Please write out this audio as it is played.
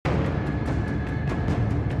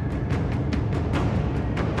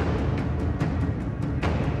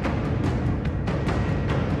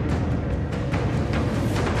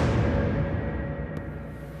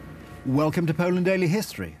Welcome to Poland Daily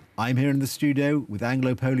History. I'm here in the studio with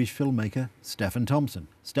Anglo-Polish filmmaker Stefan Tompson.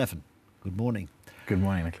 Stefan, good morning. Good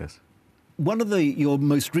morning, Nicholas. One of your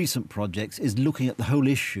most recent projects is looking at the whole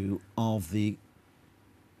issue of the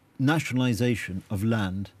nationalisation of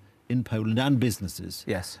land in Poland and businesses.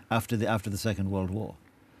 Yes. After the Second World War.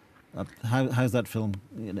 How's that film?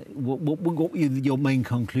 What were your main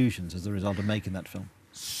conclusions as a result of making that film?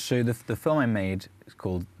 So the film I made is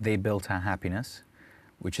called They Built Our Happiness,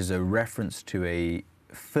 which is a reference to a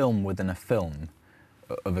film within a film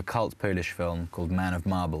of a cult Polish film called Man of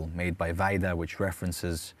Marble, made by Wajda, which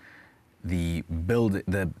references the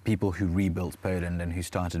people who rebuilt Poland and who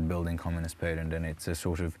started building communist Poland, and it's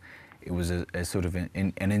it was a sort of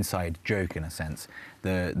an inside joke in a sense.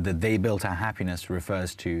 The They Built Our Happiness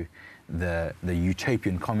refers to the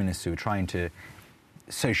utopian communists who were trying to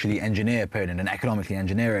socially engineer Poland and economically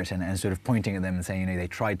engineer it, and sort of pointing at them and saying, you know, they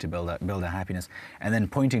tried to build our happiness, and then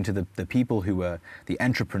pointing to the people who were the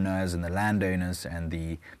entrepreneurs and the landowners and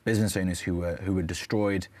the business owners who were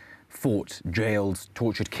destroyed, fought, jailed,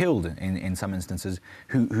 tortured, killed in some instances,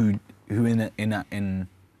 who in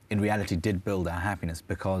reality did build our happiness,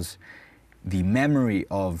 because the memory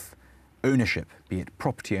of ownership, be it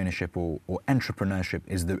property ownership or entrepreneurship,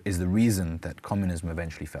 is the reason that communism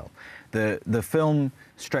eventually fell. The film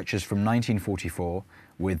stretches from 1944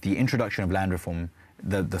 with the introduction of land reform,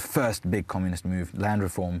 the first big communist move, land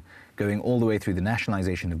reform, going all the way through the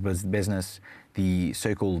nationalization of business, the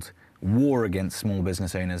so-called war against small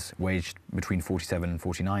business owners waged between 47 and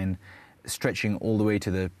 49, stretching all the way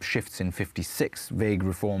to the shifts in 56, vague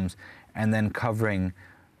reforms, and then covering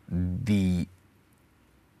the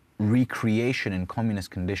recreation in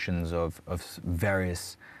communist conditions of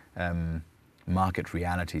various market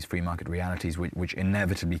realities, free market realities, which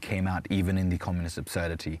inevitably came out even in the communist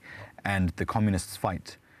absurdity, and the communists'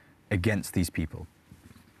 fight against these people.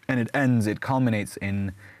 And it culminates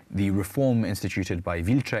in the reform instituted by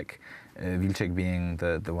Wilczek, Wilczek being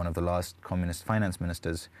the one of the last communist finance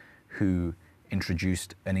ministers, who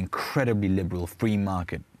introduced an incredibly liberal free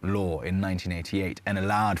market law in 1988 and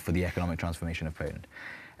allowed for the economic transformation of Poland.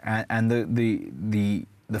 And the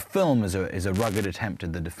film is a rugged attempt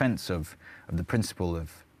at the defense of the principle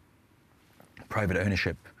of private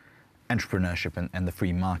ownership, entrepreneurship, and the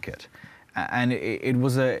free market. And it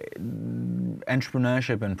was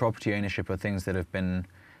entrepreneurship and property ownership are things that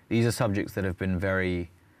these are subjects that have been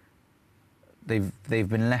they've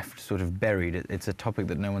been left sort of buried. It's a topic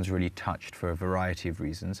that no one's really touched for a variety of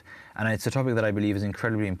reasons. And it's a topic that I believe is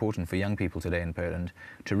incredibly important for young people today in Poland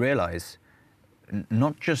to realize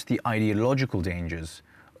not just the ideological dangers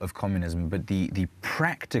of communism, but the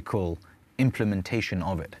practical implementation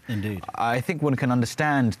of it. Indeed. I think one can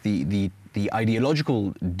understand the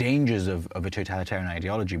ideological dangers of a totalitarian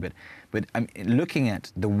ideology, but looking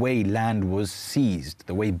at the way land was seized,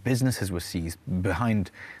 the way businesses were seized,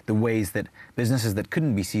 behind the ways that businesses that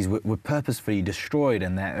couldn't be seized were purposefully destroyed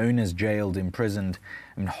and their owners jailed, imprisoned.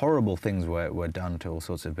 I mean, horrible things were done to all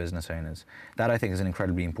sorts of business owners. That, I think, is an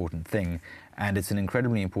incredibly important thing, and it's an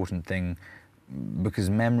incredibly important thing because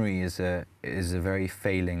memory is a very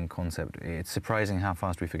failing concept. It's surprising how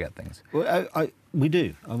fast we forget things. Well, we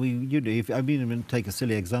do. I mean, you do. I mean, take a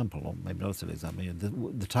silly example, or maybe not a silly example.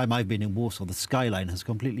 The time I've been in Warsaw, the skyline has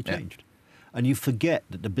completely changed. Yeah. And you forget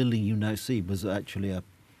that the building you now see was actually a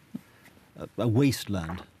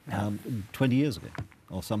wasteland 20 years ago,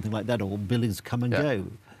 or something like that, or buildings come and go.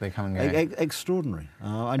 They come and go. Extraordinary.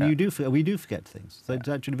 And we do forget things. So it's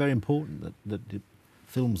actually very important that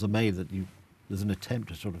films are made, that there's an attempt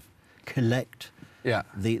to sort of collect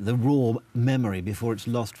the raw memory before it's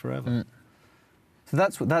lost forever. Mm. So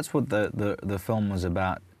that's what the film was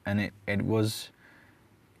about, and it was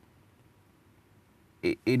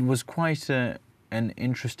quite an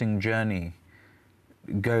interesting journey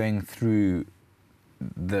going through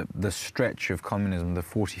the stretch of communism, the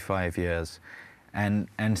 45 years, and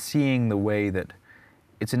seeing the way that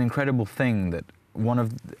it's an incredible thing that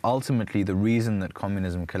ultimately the reason that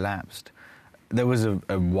communism collapsed. There was a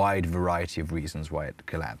wide variety of reasons why it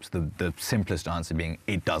collapsed. The simplest answer being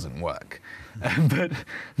it doesn't work, but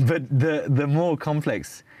the more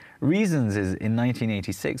complex reasons is in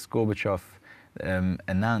 1986 Gorbachev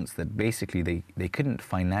announced that basically they couldn't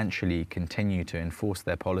financially continue to enforce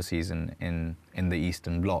their policies in the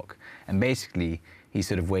Eastern Bloc, and basically he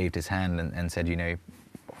sort of waved his hand and said, you know,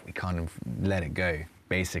 we can't let it go,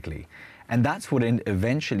 basically. And that's what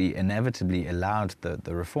eventually, inevitably allowed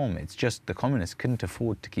the reform. It's just the communists couldn't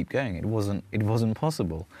afford to keep going. It wasn't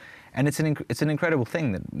possible. And it's an incredible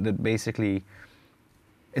thing that basically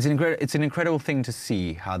It's an incredible thing to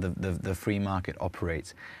see how the free market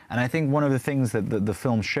operates. And I think one of the things that the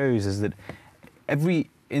film shows is that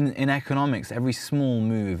in economics, every small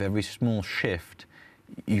move, every small shift,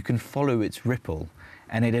 you can follow its ripple.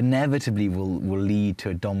 And it inevitably will lead to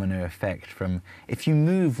a domino effect from, if you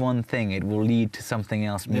move one thing, it will lead to something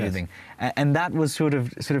else moving. Yes. And that was sort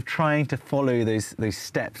of trying to follow those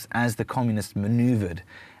steps as the communists maneuvered.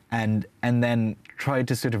 And then tried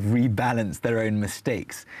to sort of rebalance their own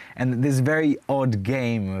mistakes. And this very odd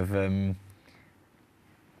game of,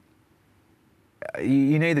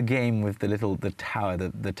 you know, the game with the tower,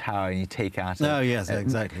 the tower, and you take out. Oh yes,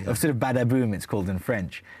 exactly. Of sort of badaboom, it's called in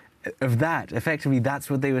French. Of that, effectively, that's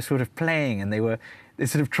what they were sort of playing, and they're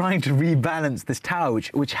sort of trying to rebalance this tower,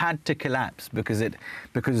 which had to collapse because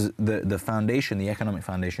the foundation, the economic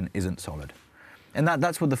foundation, isn't solid. And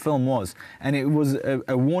that's what the film was. And it was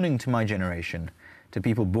a warning to my generation, to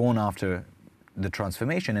people born after the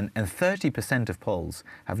transformation. And 30% of Poles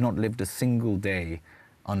have not lived a single day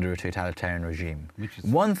under a totalitarian regime.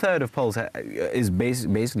 1/3 of Poles is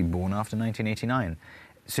basically born after 1989.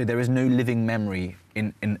 So there is no living memory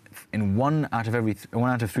in one out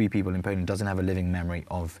of 3 people in Poland doesn't have a living memory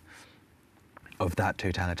of that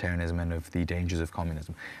totalitarianism and of the dangers of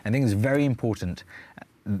communism. I think it's very important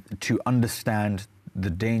to understand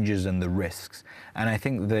the dangers and the risks. And I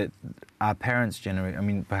think that our parents' generation, I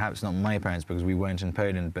mean, perhaps not my parents because we weren't in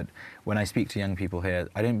Poland, but when I speak to young people here,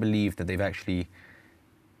 I don't believe that they've actually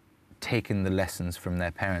taken the lessons from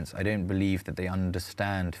their parents. I don't believe that they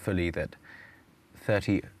understand fully that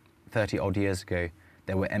 30 odd years ago,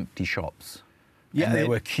 there were empty shops. Yeah, and there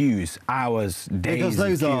were queues, hours, days. Because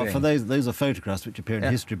those are photographs which appear in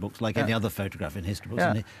history books, like any other photograph in history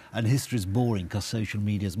books, and history is boring because social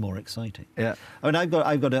media is more exciting. Yeah, I mean,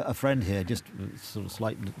 I've got a friend here, just sort of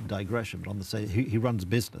slight digression, but on the say he runs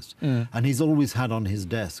business, and he's always had on his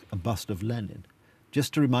desk a bust of Lenin,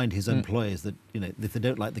 just to remind his employers that, you know, if they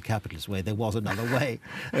don't like the capitalist way, there was another way,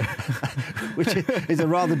 which is a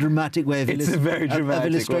rather dramatic way of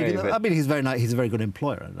illustrating. I mean, he's very nice. He's a very good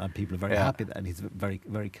employer, and people are very happy there, and he's very,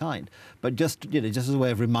 very kind. But just as a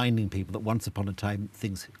way of reminding people that once upon a time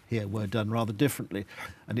things here were done rather differently,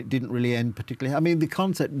 and it didn't really end particularly. I mean, the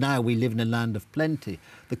concept now we live in a land of plenty.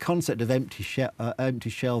 The concept of empty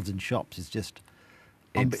shelves in shops is just.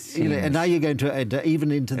 And now you're going to even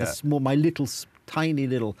into the small, tiny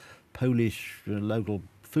little Polish local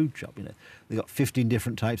food shop. You know, they've got 15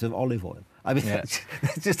 different types of olive oil. I mean, it's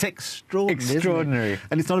just extraordinary. Extraordinary.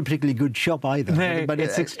 And it's not a particularly good shop either. No, but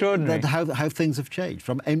it's extraordinary. How things have changed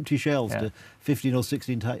from empty shelves to 15 or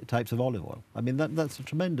 16 types of olive oil. I mean, that's a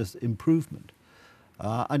tremendous improvement.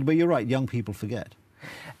 But you're right, young people forget.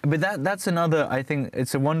 But that's another, I think,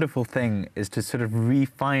 it's a wonderful thing, is to sort of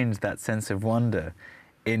re-find that sense of wonder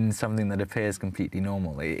in something that appears completely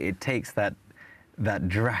normal. It takes that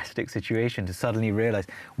drastic situation to suddenly realize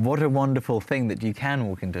what a wonderful thing that you can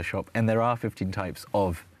walk into a shop and there are 15 types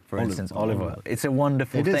of, for instance, olive oil. It's a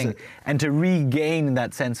wonderful thing. And to regain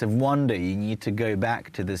that sense of wonder, you need to go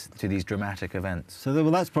back to these dramatic events. So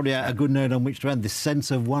that's probably a good note on which to end, this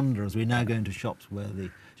sense of wonder as we now go into shops where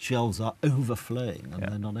the shelves are overflowing and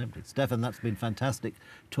they're not empty. Stefan, that's been fantastic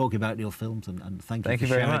talking about your films, and thank you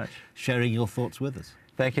for sharing your thoughts with us.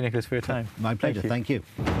 Thank you, Nicholas, for your time. My pleasure. Thank you.